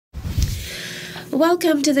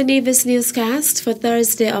Welcome to the Nevis newscast for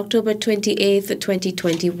Thursday, October 28th,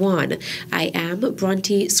 2021. I am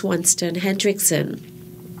Bronte Swanston Hendrickson.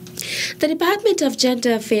 The Department of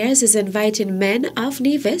Gender Affairs is inviting men of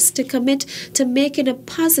Nevis to commit to making a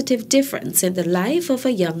positive difference in the life of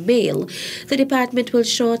a young male. The department will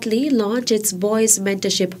shortly launch its Boys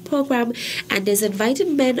Mentorship Programme and is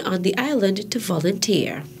inviting men on the island to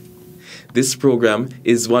volunteer. This program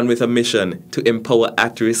is one with a mission to empower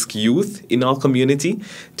at-risk youth in our community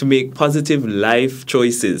to make positive life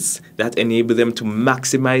choices that enable them to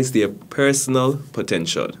maximize their personal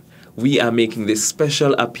potential. We are making this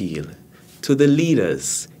special appeal to the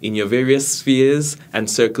leaders in your various spheres and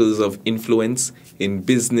circles of influence, in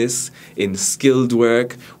business, in skilled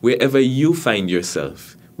work, wherever you find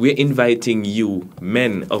yourself. We're inviting you,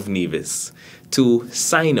 men of Nevis, to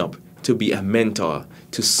sign up to be a mentor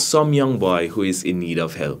to some young boy who is in need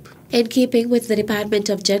of help. In keeping with the Department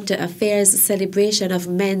of Gender Affairs celebration of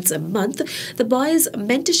Men's Month, the Boys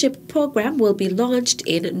Mentorship Programme will be launched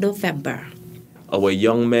in November. Our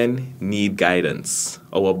young men need guidance.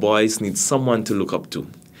 Our boys need someone to look up to.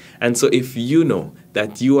 And so if you know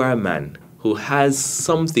that you are a man who has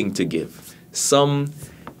something to give, some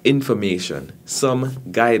information, some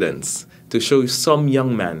guidance to show some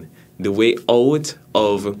young man the way out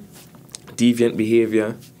of deviant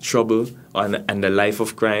behavior, trouble, and a life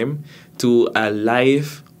of crime, to a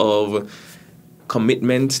life of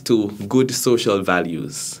commitment to good social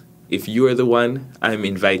values. If you are the one, I'm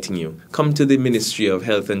inviting you. Come to the Ministry of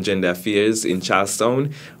Health and Gender Affairs in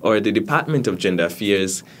Charlestown or the Department of Gender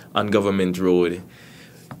Affairs on Government Road.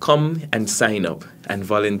 Come and sign up and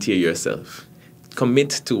volunteer yourself. Commit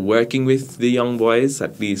to working with the young boys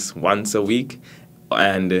at least once a week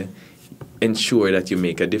and ensure that you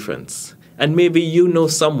make a difference. And maybe you know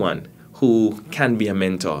someone who can be a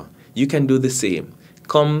mentor. You can do the same.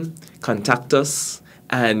 Come, contact us,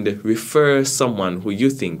 and refer someone who you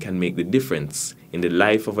think can make the difference in the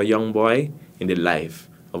life of a young boy, in the life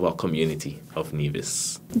of our community of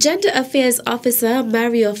Nevis. Gender Affairs Officer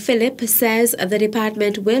Mario Philip says the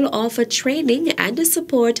department will offer training and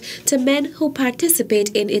support to men who participate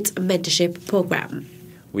in its mentorship program.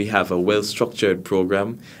 We have a well-structured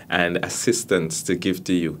program and assistance to give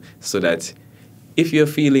to you so that if you're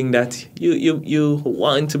feeling that you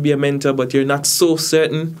want to be a mentor but you're not so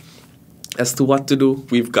certain as to what to do,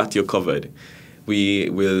 we've got you covered. We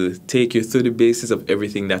will take you through the basis of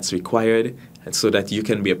everything that's required and so that you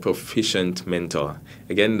can be a proficient mentor.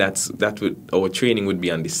 Again, our training would be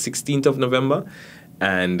on the 16th of November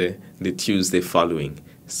and the Tuesday following.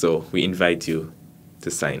 So we invite you to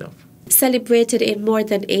sign up. Celebrated in more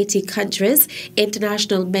than 80 countries,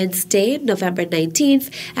 International Men's Day, November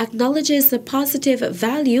 19th, acknowledges the positive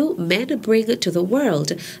value men bring to the world,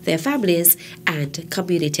 their families, and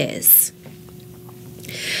communities.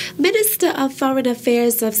 Minister of Foreign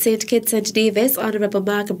Affairs of St. Kitts and Nevis, Honorable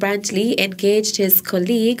Mark Brantley, engaged his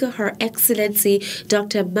colleague, Her Excellency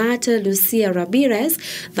Dr. Marta Lucia Ramirez,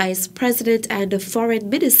 Vice President and Foreign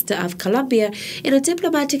Minister of Colombia, in a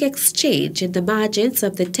diplomatic exchange in the margins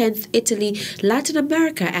of the 10th Italy, Latin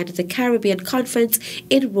America and the Caribbean Conference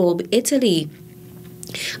in Rome, Italy.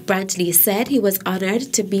 Brantley said he was honored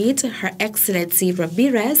to meet Her Excellency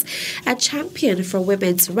Ramirez, a champion for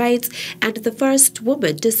women's rights and the first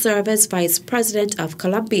woman to serve as Vice President of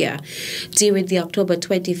Colombia. During the October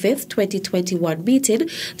 25, 2021 meeting,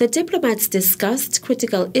 the diplomats discussed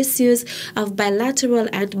critical issues of bilateral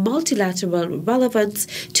and multilateral relevance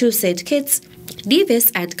to St. Kitts,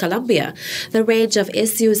 Nevis and Colombia. The range of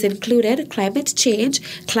issues included climate change,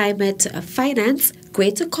 climate finance,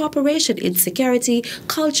 greater cooperation in security,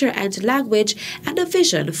 culture and language, and a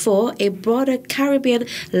vision for a broader Caribbean,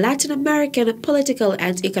 Latin American political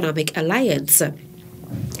and economic alliance.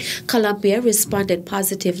 Colombia responded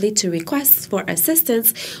positively to requests for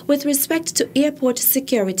assistance with respect to airport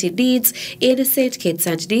security needs in St. Kitts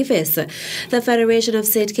and Nevis. The Federation of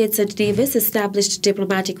St. Kitts and Nevis established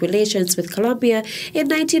diplomatic relations with Colombia in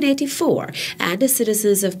 1984, and the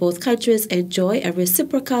citizens of both countries enjoy a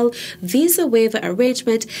reciprocal visa waiver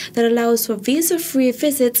arrangement that allows for visa-free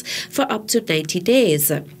visits for up to 90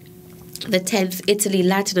 days. The 10th Italy,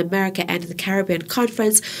 Latin America and the Caribbean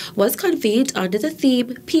Conference was convened under the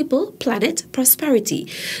theme People, Planet, Prosperity,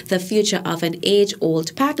 the future of an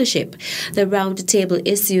age-old partnership. The roundtable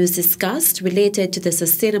issues discussed related to the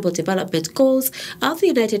Sustainable Development Goals of the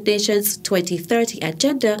United Nations 2030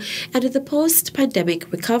 Agenda and the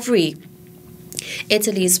post-pandemic recovery.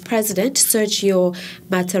 Italy's President Sergio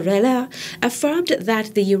Mattarella affirmed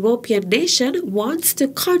that the European nation wants to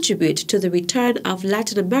contribute to the return of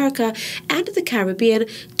Latin America and the Caribbean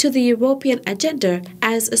to the European agenda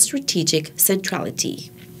as a strategic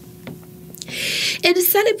centrality. In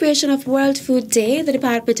celebration of World Food Day, the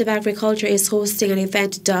Department of Agriculture is hosting an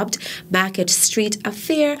event dubbed Market Street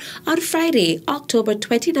Affair on Friday, October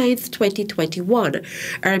 29, 2021.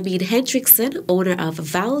 Ermine Hendrickson, owner of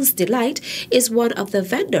Val's Delight, is one of the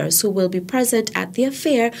vendors who will be present at the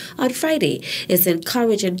affair on Friday, is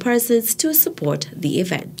encouraging persons to support the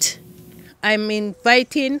event. I'm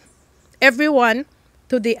inviting everyone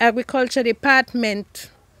to the Agriculture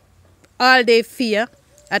Department all-day fair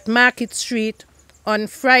at Market Street on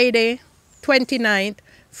Friday 29th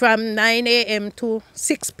from 9 a.m. to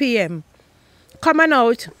 6 p.m. Come on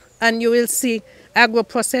out and you will see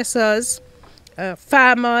agro-processors,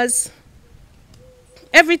 farmers,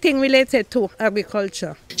 everything related to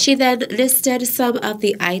agriculture. She then listed some of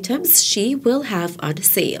the items she will have on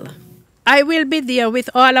sale. I will be there with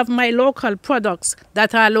all of my local products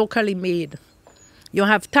that are locally made. You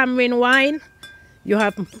have tamarind wine, you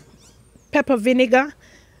have pepper vinegar,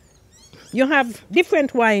 you have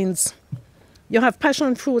different wines. You have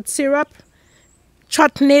passion fruit syrup,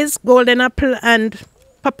 chutneys, golden apple and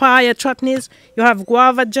papaya chutneys. You have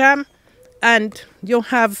guava jam, and you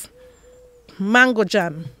have mango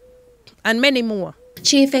jam, and many more.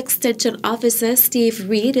 Chief Extension Officer Steve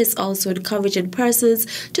Reed is also encouraging persons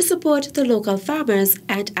to support the local farmers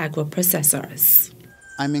and agro-processors.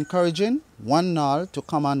 I'm encouraging one and all to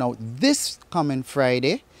come on out this coming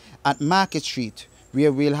Friday at Market Street,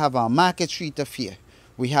 where we'll have our Market Street Affair.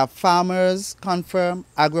 We have farmers confirmed,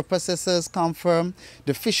 agro-processors confirmed,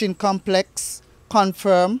 the fishing complex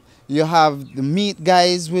confirmed, you have the meat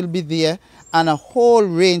guys will be there, and a whole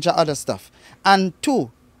range of other stuff. And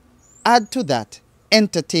to add to that,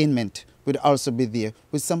 entertainment will also be there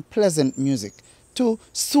with some pleasant music to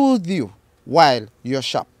soothe you while you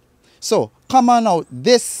shop. So come on out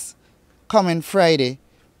this coming Friday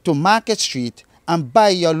to Market Street and buy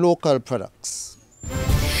your local products.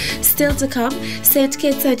 Still to come, St.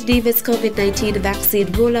 Kitts and Nevis COVID-19 vaccine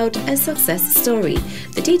rollout a success story.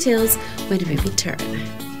 The details when we return.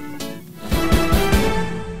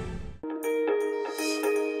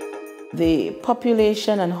 The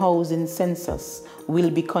population and housing census will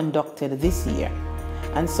be conducted this year.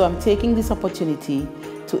 And so I'm taking this opportunity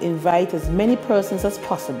to invite as many persons as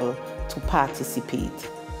possible to participate.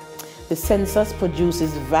 The census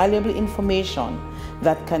produces valuable information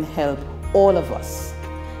that can help all of us.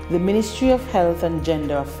 The Ministry of Health and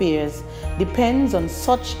Gender Affairs depends on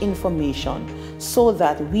such information so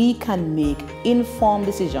that we can make informed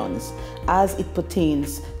decisions as it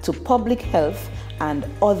pertains to public health and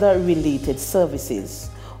other related services.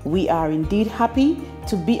 We are indeed happy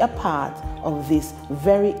to be a part of this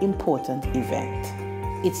very important event.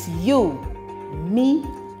 It's you, me,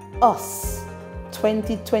 us,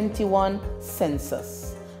 2021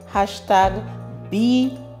 Census. Hashtag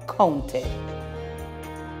Be Counted.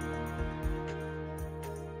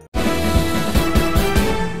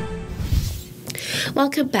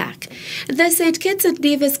 Welcome back. The St. Kitts and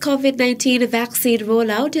Nevis COVID-19 vaccine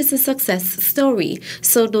rollout is a success story,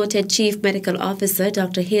 so noted Chief Medical Officer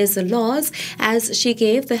Dr. Hazel Laws as she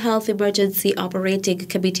gave the Health Emergency Operating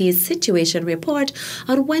Committee's situation report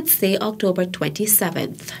on Wednesday, October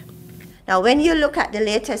 27th. Now, when you look at the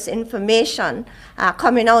latest information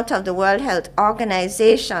coming out of the World Health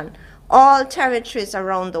Organization, all territories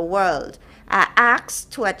around the world are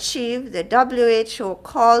asked to achieve the WHO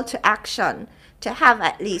call to action to have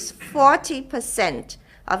at least 40%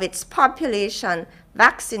 of its population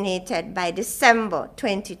vaccinated by December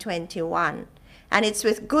 2021. And it's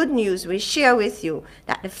with good news we share with you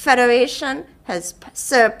that the Federation has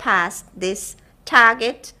surpassed this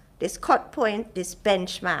target, this cut point, this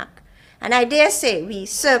benchmark. And I dare say we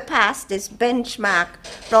surpassed this benchmark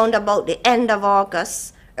round about the end of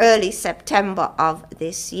August, early September of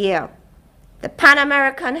this year. The Pan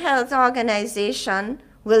American Health Organization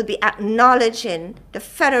will be acknowledging the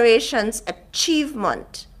Federation's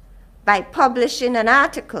achievement by publishing an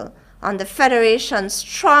article on the Federation's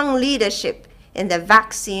strong leadership in the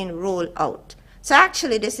vaccine rollout. So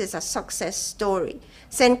actually this is a success story.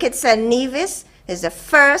 St. Kitts and Nevis is the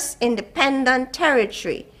first independent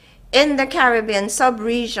territory in the Caribbean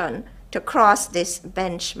sub-region to cross this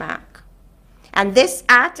benchmark. And this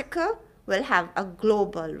article will have a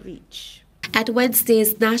global reach. At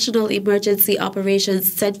Wednesday's National Emergency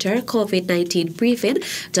Operations Center COVID-19 briefing,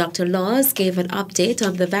 Dr. Laws gave an update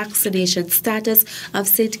on the vaccination status of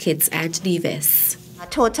St. Kitts and Nevis.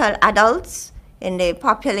 Total adults in the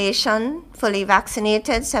population fully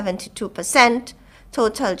vaccinated, 72%.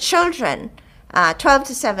 Total children 12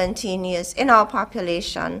 to 17 years in our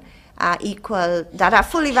population that are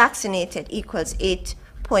fully vaccinated equals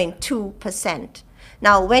 8.2%.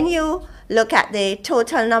 Now, when you look at the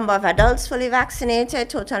total number of adults fully vaccinated,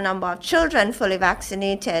 total number of children fully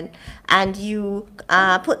vaccinated, and you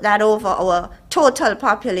put that over our total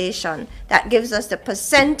population, that gives us the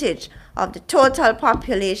percentage of the total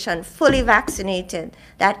population fully vaccinated.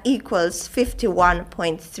 That equals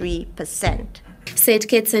 51.3%. St.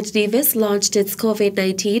 Kitts and Nevis launched its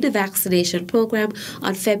COVID-19 vaccination program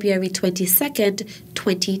on February 22nd,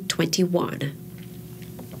 2021.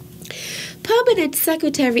 Permanent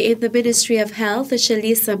Secretary in the Ministry of Health,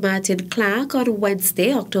 Shalisa Martin-Clark, on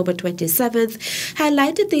Wednesday, October 27th,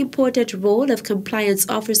 highlighted the important role of compliance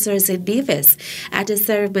officers in Nevis. At a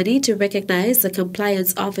ceremony to recognize the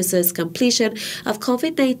compliance officers' completion of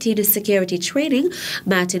COVID-19 security training,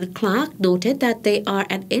 Martin-Clark noted that they are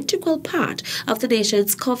an integral part of the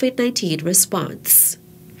nation's COVID-19 response.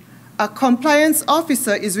 A compliance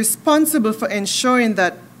officer is responsible for ensuring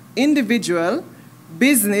that individual,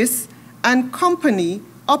 business, and company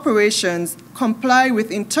operations comply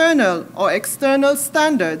with internal or external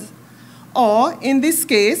standards, or in this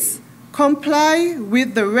case, comply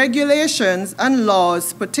with the regulations and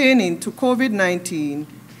laws pertaining to COVID-19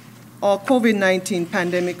 or COVID-19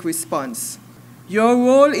 pandemic response. Your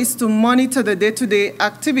role is to monitor the day-to-day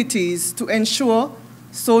activities to ensure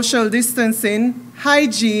social distancing,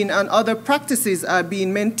 hygiene, and other practices are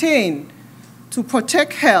being maintained to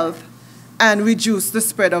protect health and reduce the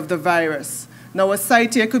spread of the virus. Now, a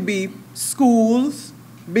site here could be schools,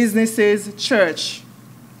 businesses, church.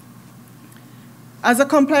 As a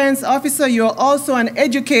compliance officer, you're also an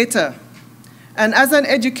educator. And as an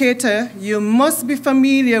educator, you must be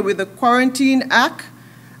familiar with the Quarantine Act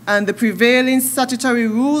and the prevailing statutory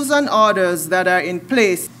rules and orders that are in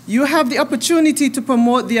place. You have the opportunity to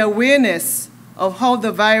promote the awareness of how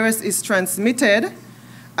the virus is transmitted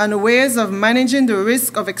and ways of managing the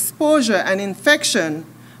risk of exposure and infection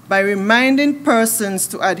by reminding persons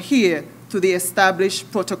to adhere to the established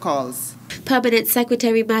protocols. Permanent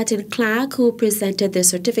Secretary Martin-Clark, who presented the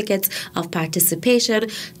certificates of participation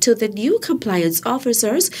to the new compliance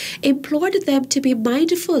officers, implored them to be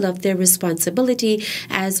mindful of their responsibility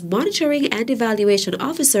as monitoring and evaluation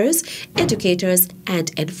officers, educators,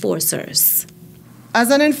 and enforcers. As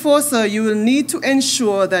an enforcer, you will need to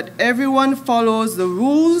ensure that everyone follows the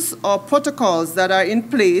rules or protocols that are in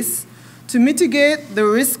place to mitigate the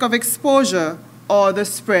risk of exposure or the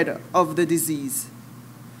spread of the disease.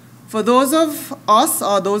 For those of us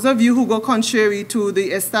or those of you who go contrary to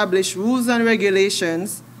the established rules and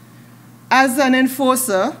regulations, as an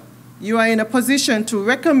enforcer, you are in a position to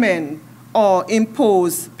recommend or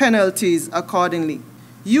impose penalties accordingly.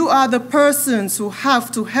 You are the persons who have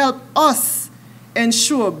to help us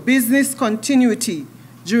ensure business continuity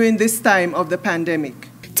during this time of the pandemic.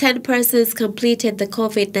 10 persons completed the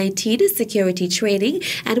COVID-19 security training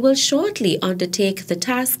and will shortly undertake the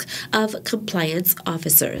task of compliance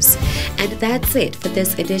officers. And that's it for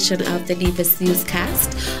this edition of the Nevis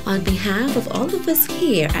Newscast. On behalf of all of us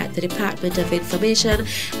here at the Department of Information,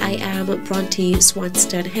 I am Bronte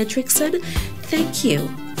Swanston Hendrickson. Thank you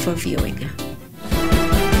for viewing.